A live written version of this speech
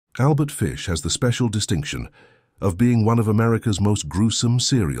Albert Fish has the special distinction of being one of America's most gruesome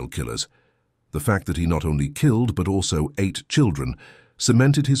serial killers. The fact that he not only killed but also ate children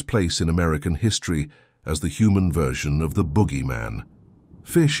cemented his place in American history as the human version of the Bogey Man.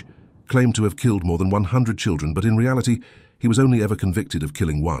 Fish claimed to have killed more than 100 children, but in reality, he was only ever convicted of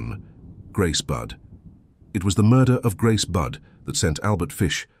killing one, Grace Budd. It was the murder of Grace Budd that sent Albert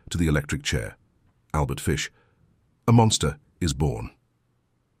Fish to the electric chair. Albert Fish. A monster is born.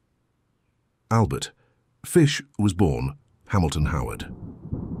 Albert Fish was born Hamilton Howard.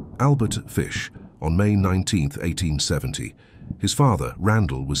 Albert Fish, on May 19, 1870. His father,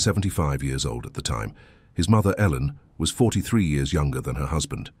 Randall, was 75 years old at the time. His mother, Ellen, was 43 years younger than her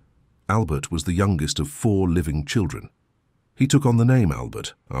husband. Albert was the youngest of 4 living children. He took on the name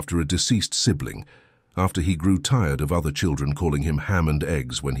Albert after a deceased sibling, after he grew tired of other children calling him ham and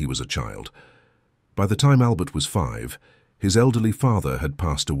eggs when he was a child. By the time Albert was 5, his elderly father had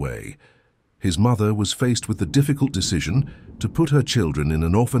passed away. His mother was faced with the difficult decision to put her children in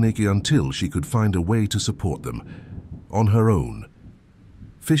an orphanage until she could find a way to support them on her own.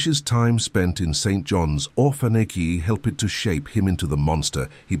 Fish's time spent in St. John's orphanage helped to shape him into the monster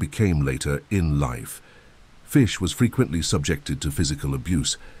he became later in life. Fish was frequently subjected to physical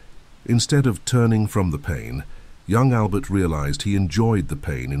abuse. Instead of turning from the pain, young Albert realized he enjoyed the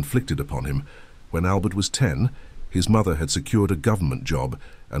pain inflicted upon him. When Albert was 10, his mother had secured a government job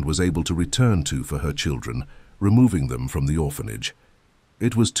and was able to return to for her children, removing them from the orphanage.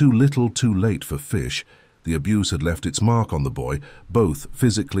 It was too little too late for Fish. The abuse had left its mark on the boy, both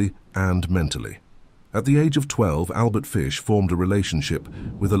physically and mentally. At the age of 12, Albert Fish formed a relationship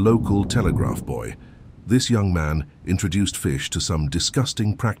with a local telegraph boy. This young man introduced Fish to some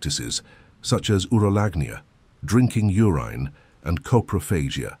disgusting practices, such as urolagnia, drinking urine, and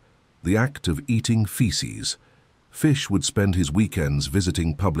coprophagia, the act of eating feces. Fish would spend his weekends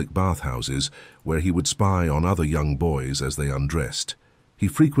visiting public bathhouses where he would spy on other young boys as they undressed. He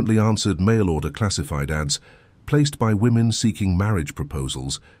frequently answered mail-order classified ads placed by women seeking marriage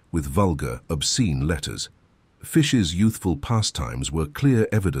proposals with vulgar, obscene letters. Fish's youthful pastimes were clear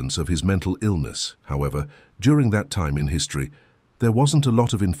evidence of his mental illness. However, during that time in history, there wasn't a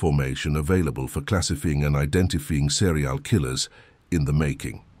lot of information available for classifying and identifying serial killers in the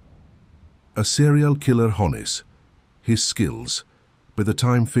making. A serial killer Honis. His skills. By the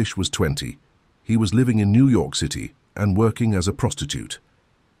time Fish was 20, he was living in New York City and working as a prostitute.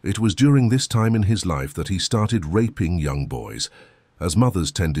 It was during this time in his life that he started raping young boys. As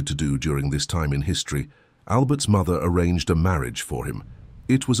mothers tended to do during this time in history, Albert's mother arranged a marriage for him.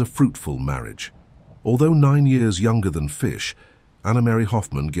 It was a fruitful marriage. Although 9 years younger than Fish, Anna Mary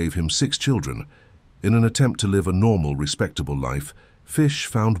Hoffman gave him 6 children. In an attempt to live a normal, respectable life, Fish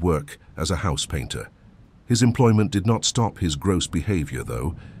found work as a house painter. His employment did not stop his gross behavior,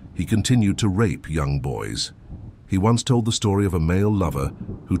 though. He continued to rape young boys. He once told the story of a male lover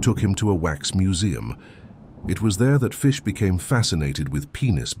who took him to a wax museum. It was there that Fish became fascinated with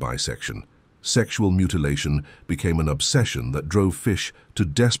penis bisection. Sexual mutilation became an obsession that drove Fish to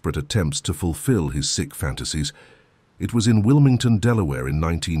desperate attempts to fulfill his sick fantasies. It was in Wilmington, Delaware in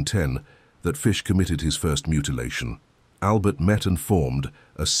 1910 that Fish committed his first mutilation. Albert met and formed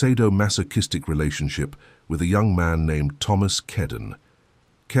a sadomasochistic relationship with a young man named Thomas Kedden.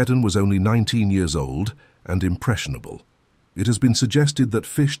 Kedden was only 19 years old and impressionable. It has been suggested that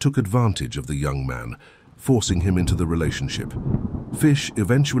Fish took advantage of the young man, forcing him into the relationship. Fish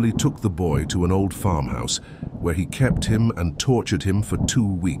eventually took the boy to an old farmhouse where he kept him and tortured him for 2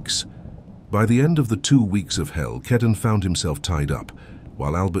 weeks. By the end of the 2 weeks of hell, Kedden found himself tied up,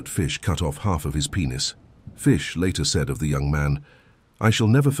 while Albert Fish cut off half of his penis. Fish later said of the young man, "I shall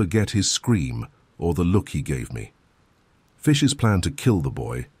never forget his scream or the look he gave me." Fish's plan to kill the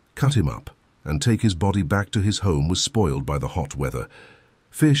boy, cut him up, and take his body back to his home was spoiled by the hot weather.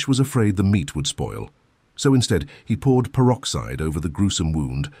 Fish was afraid the meat would spoil, so instead he poured peroxide over the gruesome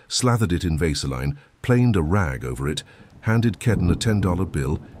wound, slathered it in Vaseline, planed a rag over it, handed Kedden a $10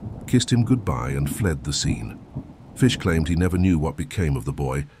 bill, kissed him goodbye, and fled the scene. Fish claimed he never knew what became of the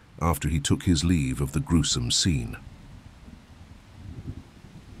boy after he took his leave of the gruesome scene.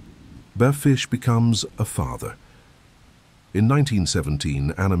 Fish becomes a father. In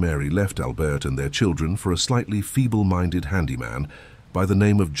 1917, Anna Mary left Albert and their children for a slightly feeble-minded handyman by the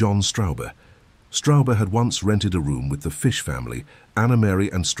name of John Straube. Straube had once rented a room with the Fish family. Anna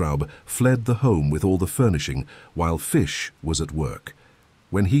Mary and Straube fled the home with all the furnishing while Fish was at work.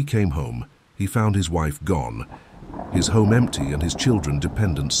 When he came home, he found his wife gone, his home empty and his children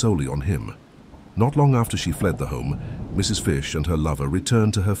dependent solely on him. Not long after she fled the home, Mrs. Fish and her lover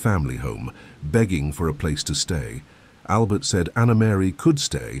returned to her family home, begging for a place to stay. Albert said Anna Mary could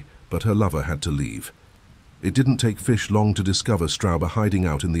stay, but her lover had to leave. It didn't take Fish long to discover Straube hiding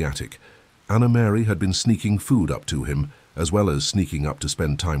out in the attic. Anna Mary had been sneaking food up to him, as well as sneaking up to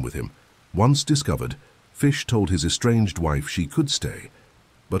spend time with him. Once discovered, Fish told his estranged wife she could stay,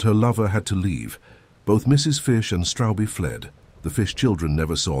 but her lover had to leave. Both Mrs. Fish and Straube fled. The Fish children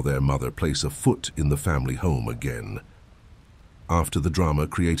never saw their mother place a foot in the family home again. After the drama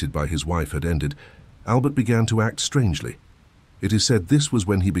created by his wife had ended, Albert began to act strangely. It is said this was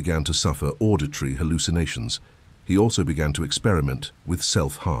when he began to suffer auditory hallucinations. He also began to experiment with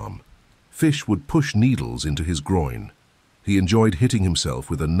self-harm. Fish would push needles into his groin. He enjoyed hitting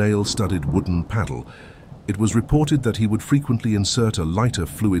himself with a nail-studded wooden paddle. It was reported that he would frequently insert a lighter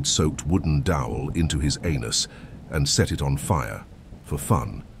fluid-soaked wooden dowel into his anus and set it on fire, for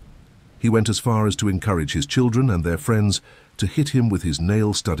fun. He went as far as to encourage his children and their friends to hit him with his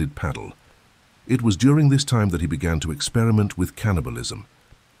nail-studded paddle. It was during this time that he began to experiment with cannibalism.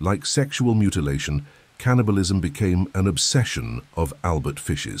 Like sexual mutilation, cannibalism became an obsession of Albert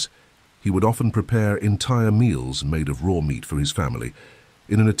Fish's. He would often prepare entire meals made of raw meat for his family,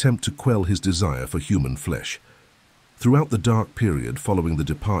 in an attempt to quell his desire for human flesh. Throughout the dark period following the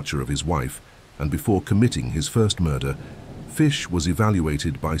departure of his wife, and before committing his first murder, Fish was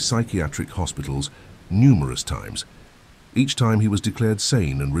evaluated by psychiatric hospitals numerous times. Each time he was declared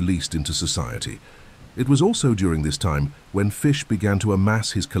sane and released into society. It was also during this time when Fish began to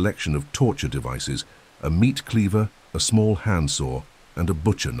amass his collection of torture devices, a meat cleaver, a small handsaw, and a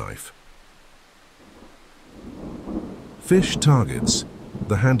butcher knife. Fish targets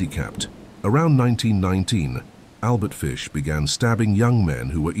the handicapped. Around 1919, Albert Fish began stabbing young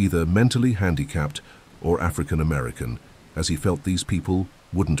men who were either mentally handicapped or African American, as he felt these people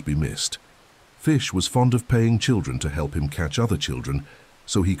wouldn't be missed. Fish was fond of paying children to help him catch other children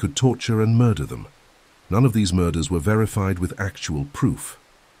so he could torture and murder them. None of these murders were verified with actual proof.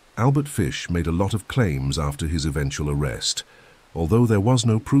 Albert Fish made a lot of claims after his eventual arrest. Although there was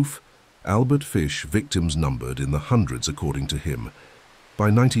no proof, Albert Fish victims numbered in the hundreds according to him. By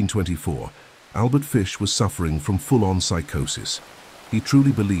 1924, Albert Fish was suffering from full-on psychosis. He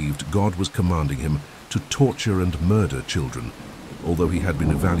truly believed God was commanding him to torture and murder children, although he had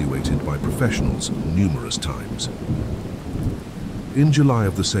been evaluated by professionals numerous times. In July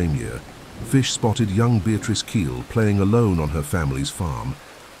of the same year, Fish spotted young Beatrice Keel playing alone on her family's farm.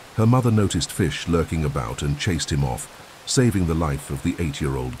 Her mother noticed Fish lurking about and chased him off, saving the life of the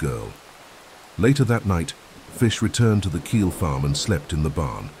 8-year-old girl. Later that night, Fish returned to the Keel farm and slept in the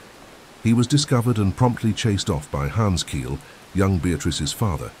barn. He was discovered and promptly chased off by Hans Keel, young Beatrice's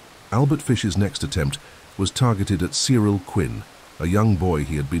father. Albert Fish's next attempt was targeted at Cyril Quinn, a young boy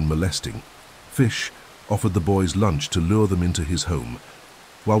he had been molesting. Fish offered the boys lunch to lure them into his home.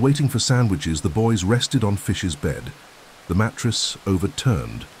 While waiting for sandwiches, the boys rested on Fish's bed. The mattress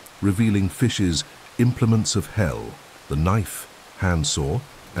overturned, revealing Fish's implements of hell, the knife, handsaw,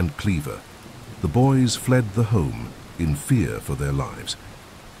 and cleaver. The boys fled the home in fear for their lives.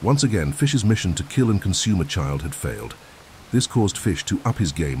 Once again, Fish's mission to kill and consume a child had failed. This caused Fish to up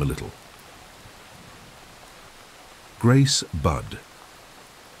his game a little. Grace Budd.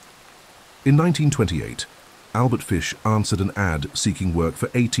 In 1928, Albert Fish answered an ad seeking work for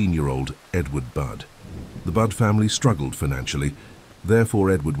 18-year-old Edward Budd. The Budd family struggled financially, therefore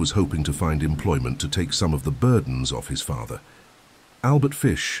Edward was hoping to find employment to take some of the burdens off his father. Albert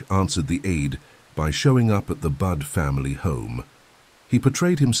Fish answered the aid by showing up at the Budd family home. He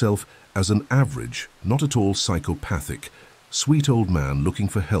portrayed himself as an average, not at all psychopathic, sweet old man looking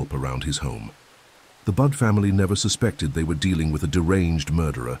for help around his home. The Budd family never suspected they were dealing with a deranged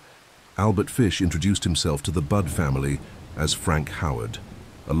murderer. Albert Fish introduced himself to the Budd family as Frank Howard,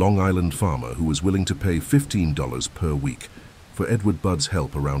 a Long Island farmer who was willing to pay $15 per week for Edward Budd's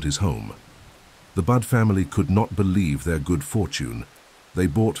help around his home. The Budd family could not believe their good fortune. They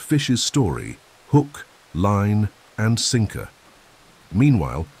bought Fish's story, hook, line, and sinker.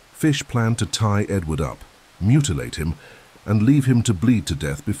 Meanwhile, Fish planned to tie Edward up, mutilate him, and leave him to bleed to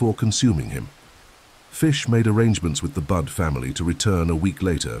death before consuming him. Fish made arrangements with the Budd family to return a week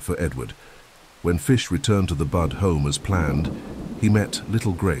later for Edward. When Fish returned to the Budd home as planned, he met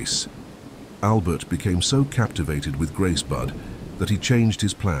little Grace. Albert became so captivated with Grace Budd that he changed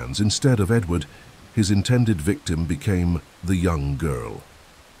his plans. Instead of Edward, his intended victim became the young girl.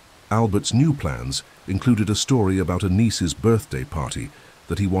 Albert's new plans included a story about a niece's birthday party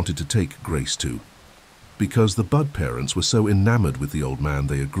that he wanted to take Grace to. Because the Budd parents were so enamored with the old man,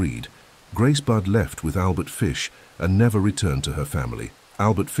 they agreed. Grace Budd left with Albert Fish and never returned to her family.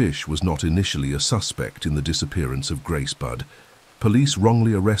 Albert Fish was not initially a suspect in the disappearance of Grace Budd. Police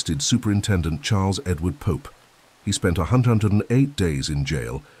wrongly arrested Superintendent Charles Edward Pope. He spent 108 days in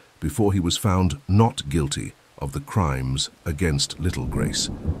jail before he was found not guilty of the crimes against little Grace.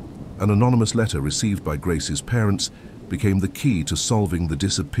 An anonymous letter received by Grace's parents became the key to solving the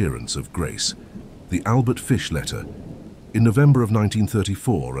disappearance of Grace. The Albert Fish letter. In November of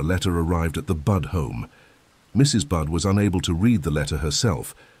 1934, a letter arrived at the Budd home. Mrs. Budd was unable to read the letter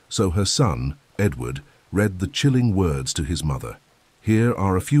herself, so her son, Edward, read the chilling words to his mother. Here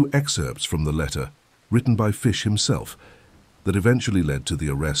are a few excerpts from the letter, written by Fish himself, that eventually led to the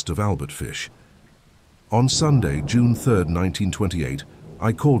arrest of Albert Fish. On Sunday, June 3, 1928,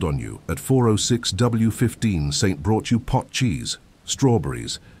 I called on you at 406 W15 St. Brought you pot cheese,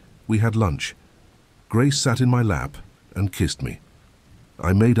 strawberries. We had lunch. Grace sat in my lap and kissed me.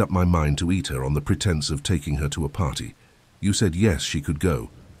 I made up my mind to eat her on the pretense of taking her to a party. You said yes, she could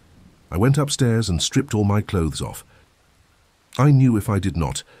go. I went upstairs and stripped all my clothes off. I knew if I did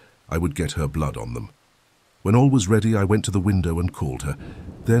not, I would get her blood on them. When all was ready, I went to the window and called her.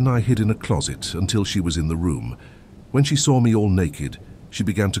 Then I hid in a closet until she was in the room. When she saw me all naked, she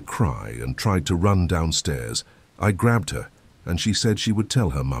began to cry and tried to run downstairs. I grabbed her, and she said she would tell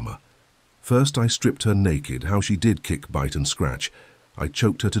her mama. First I stripped her naked, how she did kick, bite and scratch. I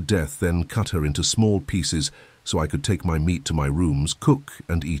choked her to death, then cut her into small pieces so I could take my meat to my rooms, cook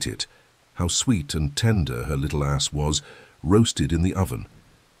and eat it. How sweet and tender her little ass was, roasted in the oven.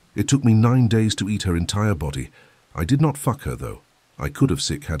 It took me 9 days to eat her entire body. I did not fuck her, though. I could have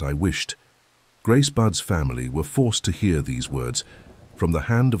sick had I wished. Grace Budd's family were forced to hear these words from the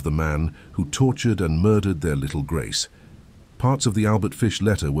hand of the man who tortured and murdered their little Grace. Parts of the Albert Fish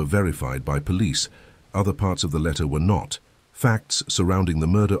letter were verified by police. Other parts of the letter were not. Facts surrounding the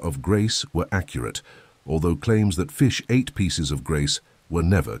murder of Grace were accurate, although claims that Fish ate pieces of Grace were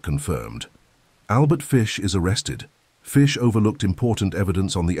never confirmed. Albert Fish is arrested. Fish overlooked important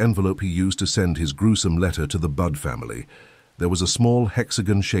evidence on the envelope he used to send his gruesome letter to the Budd family. There was a small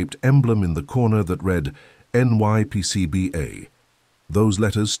hexagon-shaped emblem in the corner that read NYPCBA. Those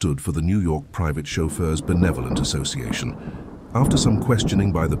letters stood for the New York Private Chauffeurs Benevolent Association. After some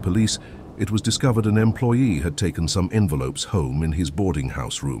questioning by the police, it was discovered an employee had taken some envelopes home in his boarding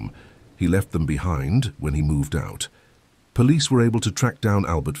house room. He left them behind when he moved out. Police were able to track down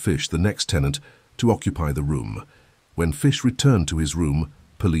Albert Fish, the next tenant, to occupy the room. When Fish returned to his room,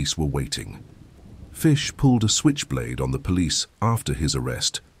 police were waiting. Fish pulled a switchblade on the police after his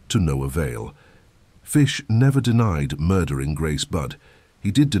arrest, to no avail. Fish never denied murdering Grace Budd.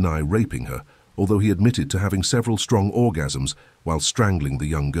 He did deny raping her, although he admitted to having several strong orgasms while strangling the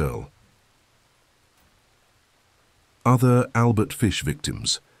young girl. Other Albert Fish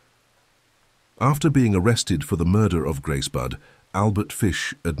victims. After being arrested for the murder of Grace Budd, Albert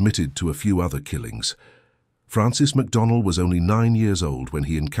Fish admitted to a few other killings. Francis McDonnell was only 9 years old when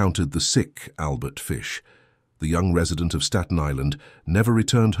he encountered the sick Albert Fish. The young resident of Staten Island never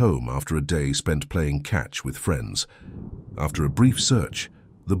returned home after a day spent playing catch with friends. After a brief search,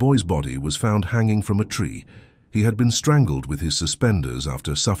 the boy's body was found hanging from a tree. He had been strangled with his suspenders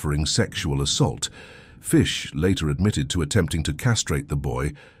after suffering sexual assault. Fish later admitted to attempting to castrate the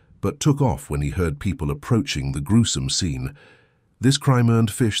boy, but took off when he heard people approaching the gruesome scene. This crime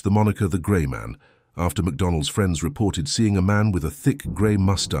earned Fish the moniker the Grey Man, after McDonnell's friends reported seeing a man with a thick grey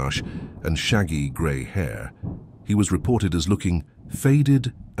mustache and shaggy grey hair. He was reported as looking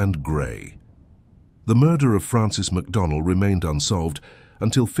faded and grey. The murder of Francis McDonnell remained unsolved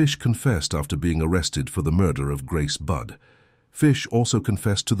until Fish confessed after being arrested for the murder of Grace Budd. Fish also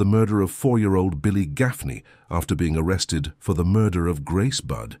confessed to the murder of 4-year-old Billy Gaffney after being arrested for the murder of Grace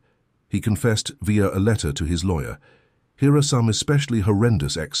Budd. He confessed via a letter to his lawyer. Here are some especially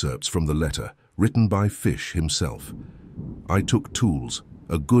horrendous excerpts from the letter, written by Fish himself. I took tools,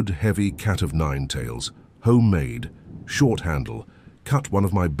 a good heavy cat of 9 tails, homemade, short handle, cut one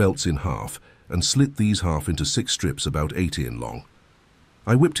of my belts in half, and slit these half into 6 strips about 8 in long.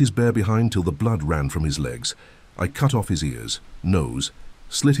 I whipped his bare behind till the blood ran from his legs. I cut off his ears, nose,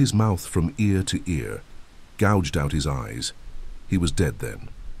 slit his mouth from ear to ear, gouged out his eyes. He was dead then.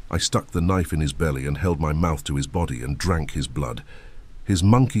 I stuck the knife in his belly and held my mouth to his body and drank his blood. His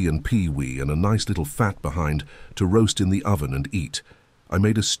monkey and pee-wee and a nice little fat behind to roast in the oven and eat. I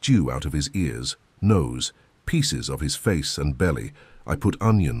made a stew out of his ears, nose, pieces of his face and belly. I put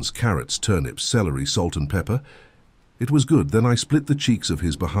onions, carrots, turnips, celery, salt and pepper. It was good. Then I split the cheeks of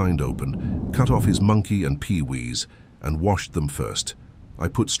his behind open, cut off his monkey and pee-wees, and washed them first. I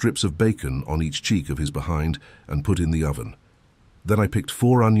put strips of bacon on each cheek of his behind and put in the oven. Then I picked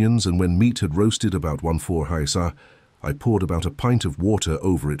 4 onions, and when meat had roasted about 1/4 haisa, I poured about a pint of water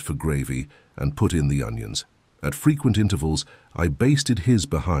over it for gravy and put in the onions. At frequent intervals, I basted his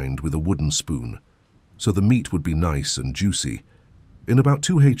behind with a wooden spoon. so the meat would be nice and juicy. In about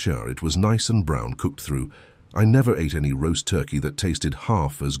 2 HR it was nice and brown cooked through. I never ate any roast turkey that tasted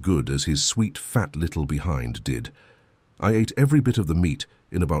half as good as his sweet fat little behind did. I ate every bit of the meat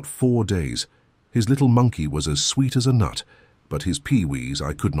in about 4 days. His little monkey was as sweet as a nut, but his pee-wees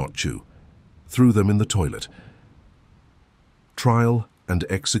I could not chew. Threw them in the toilet. Trial and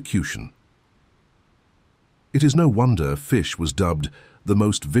execution. It is no wonder Fish was dubbed the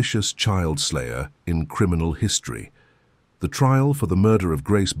most vicious child slayer in criminal history. The trial for the murder of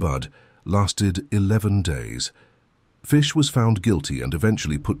Grace Budd lasted 11 days. Fish was found guilty and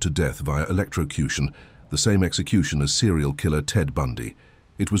eventually put to death via electrocution, the same execution as serial killer Ted Bundy.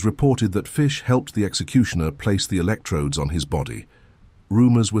 It was reported that Fish helped the executioner place the electrodes on his body.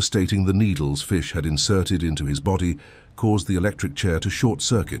 Rumors were stating the needles Fish had inserted into his body caused the electric chair to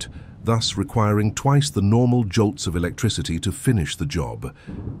short-circuit, thus requiring twice the normal jolts of electricity to finish the job.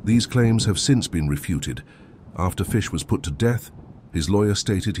 These claims have since been refuted. After Fish was put to death, his lawyer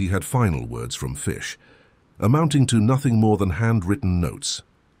stated he had final words from Fish, amounting to nothing more than handwritten notes.